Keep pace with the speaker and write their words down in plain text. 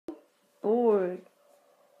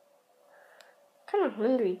kind of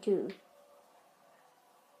hungry too.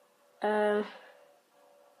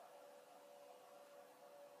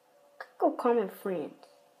 Go call my friend.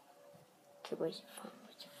 Okay, where's your phone?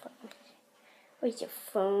 Where's your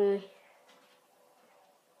phone?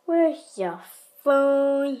 Where's your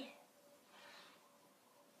phone?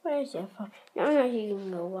 Where's your phone? No, I'm not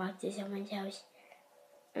even gonna walk to someone's house.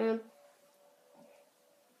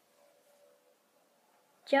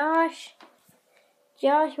 Josh,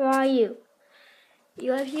 where are you?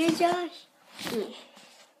 You up here, Josh?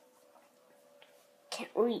 Can't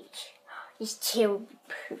reach. This chair will be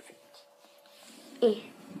perfect.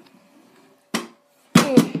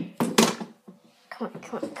 Come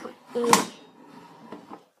on.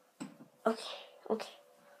 Okay.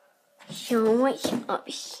 So what's up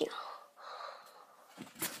here?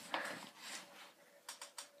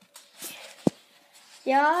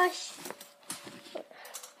 Josh?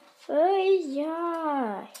 Where is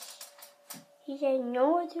Josh? He said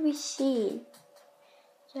nowhere to be seen.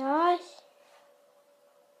 Josh?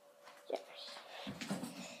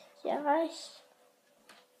 You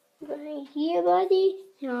right here, buddy?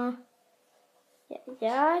 No.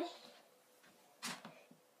 Josh?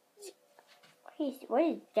 What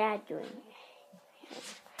is Dad doing?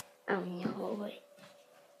 I don't know.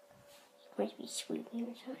 He must be sleeping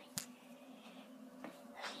or something.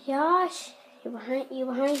 Josh? You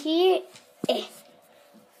behind here?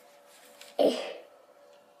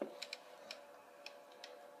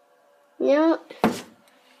 No.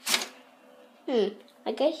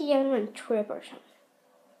 I guess he's on a trip or something.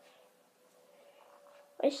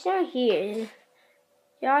 It's down here.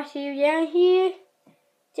 Josh, are you down here?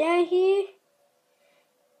 Down here?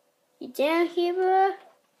 You down here, bro?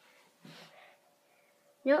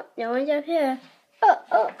 Nope, no one's up here.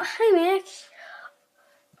 Oh, hi,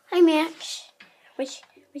 Max. What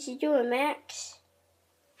you doing, Max?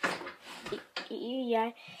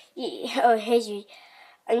 Yeah. Oh, hey, you.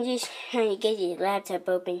 I'm just trying to get your laptop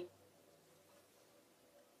open.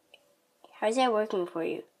 How's that working for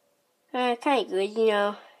you? Kind of good, you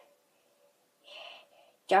know.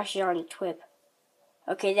 Josh is on a trip.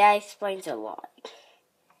 Okay, that explains a lot.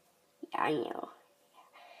 Yeah, I know.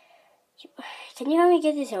 Can you help me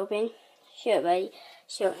get this open? Sure, buddy.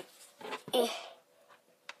 Sure.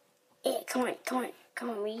 Come on.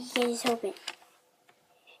 We can get this open.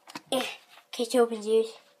 Okay, it's open, dude.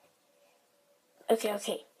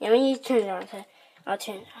 Okay. Now we need to turn it on. So I'll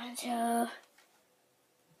turn it on. So,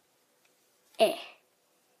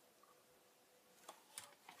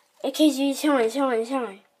 okay, dude, it's on.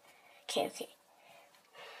 Okay.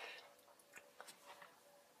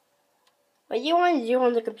 What do you want to do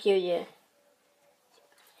on the computer?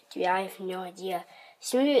 Dude, I have no idea. As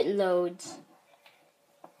soon as it loads.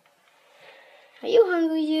 Are you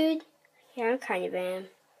hungry, dude? Yeah, I'm kind of am.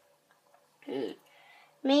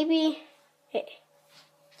 Maybe. Hey,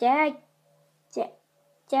 Dad. Dude,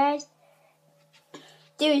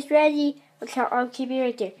 it's ready. Okay, I'll keep it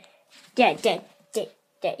right there. Dad.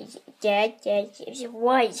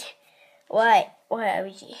 What?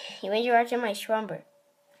 You interrupted my slumber.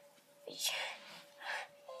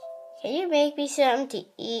 Can you make me something to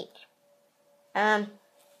eat? Yeah.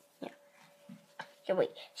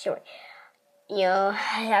 Sure. You know,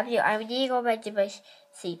 I need to go back to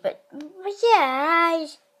sleep, but yeah,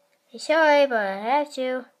 sorry, but I have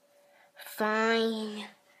to. Fine.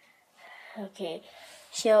 Okay,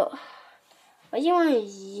 so, what do you want to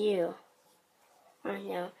do? Oh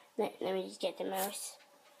no, let me just get the mouse.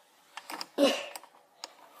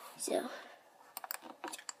 So,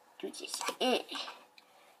 do this.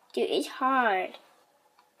 Dude, it's hard.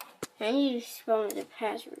 I need to spell the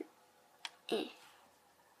password.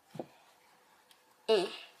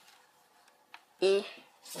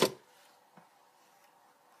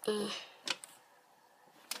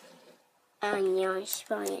 Oh no, I'm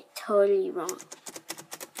spelling it totally wrong.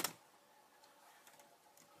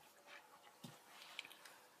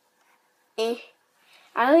 I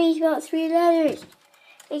only spelled 3 letters.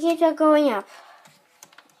 It keeps on going up.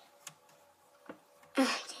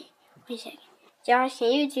 Okay, wait a second. Josh,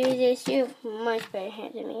 can you do this? You have much better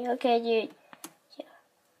hands than me. Okay, dude.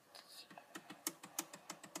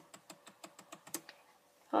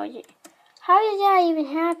 How does that even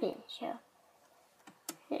happen? So,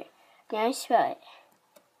 there. Now I spell it.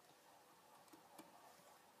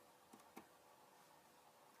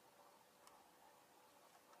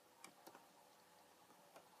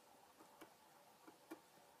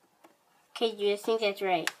 Okay, dude, I think that's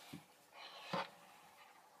right.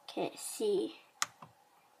 Okay, see.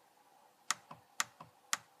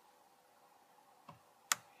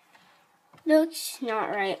 Looks not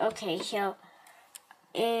right. Okay, so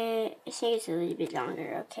I think it's a little bit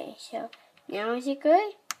longer. Okay, so now is it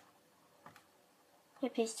good?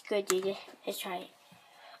 Yep, it's good, dude. Let's try it.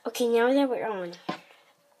 Okay, now that we're on.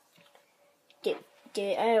 Dude,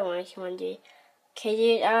 I don't want to do it. Okay,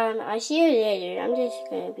 dude, I'll see you later. I'm just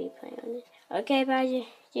gonna be playing on this. Okay, bye,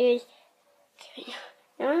 dude. Okay,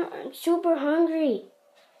 now I'm super hungry.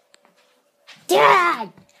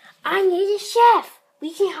 Dad! I need a chef.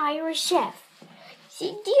 We can hire a chef.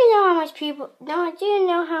 See, do you know how much do you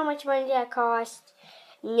know how much money that costs?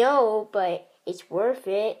 No, but it's worth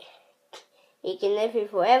it. You can live here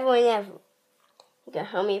forever and ever. You can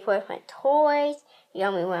help me play with my toys. You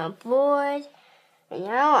help me when I'm bored. And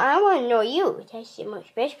now I want to know you. That's the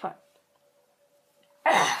most best part.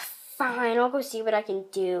 Fine, I'll go see what I can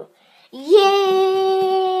do.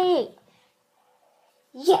 Yay!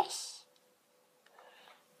 Yes!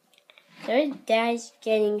 So Dad's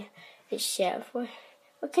getting the chef.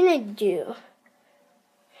 What can I do?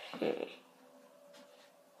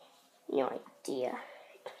 No idea.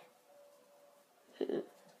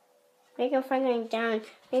 Maybe I'll find something down.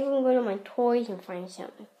 Maybe I'll go to my toys and find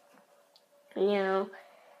something. You know.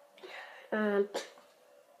 What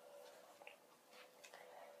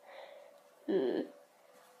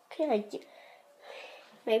can I do?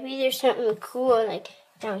 Maybe there's something cool like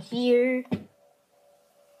down here.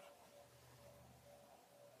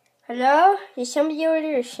 Hello? Did somebody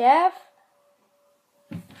order a chef?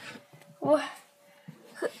 What?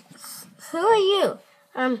 Who are you?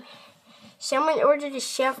 Someone ordered a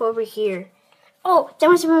chef over here. Oh, that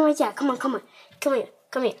must have been my dad. Come on. Come here.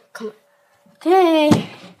 Okay.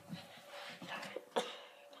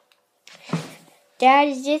 Dad,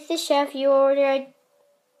 is this the chef you ordered?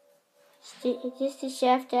 Is this the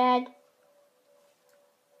chef, Dad?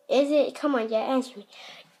 Is it? Come on, Dad, answer me.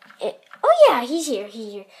 Oh yeah, he's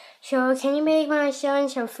here. So, can you make my son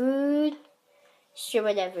some food? Sure,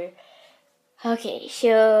 whatever. Okay,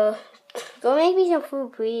 so go make me some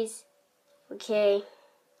food, please. Okay.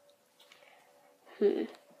 What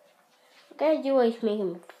gotta do is make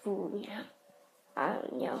him food now. I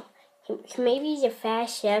don't know. Maybe he's a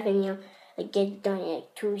fast chef and like get it done in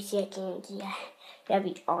like 2 seconds. Yeah, that'd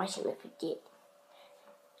be awesome if he did.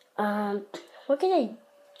 What can I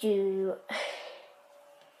do?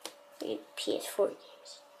 PS4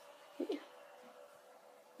 games.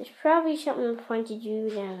 There's probably something fun to do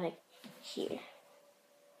down like here.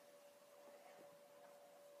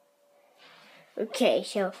 Okay,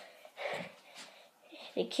 so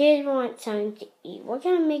the kids want something to eat. What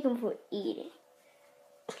can I make them for eating?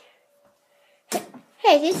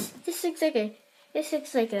 Hey, this looks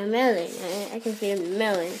like a melon. I can feed him a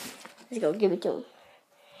melon. Let's go give it to him.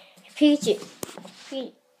 Pikachu.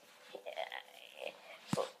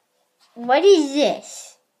 What is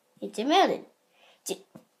this? It's a melon.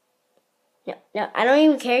 No, I don't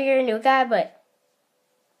even care you're a new guy, but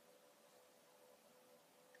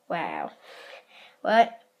wow.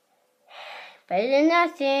 What? Better than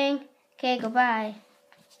nothing. Okay, goodbye.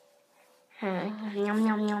 Yum, yum,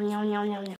 yum, yum, yum, yum, yum.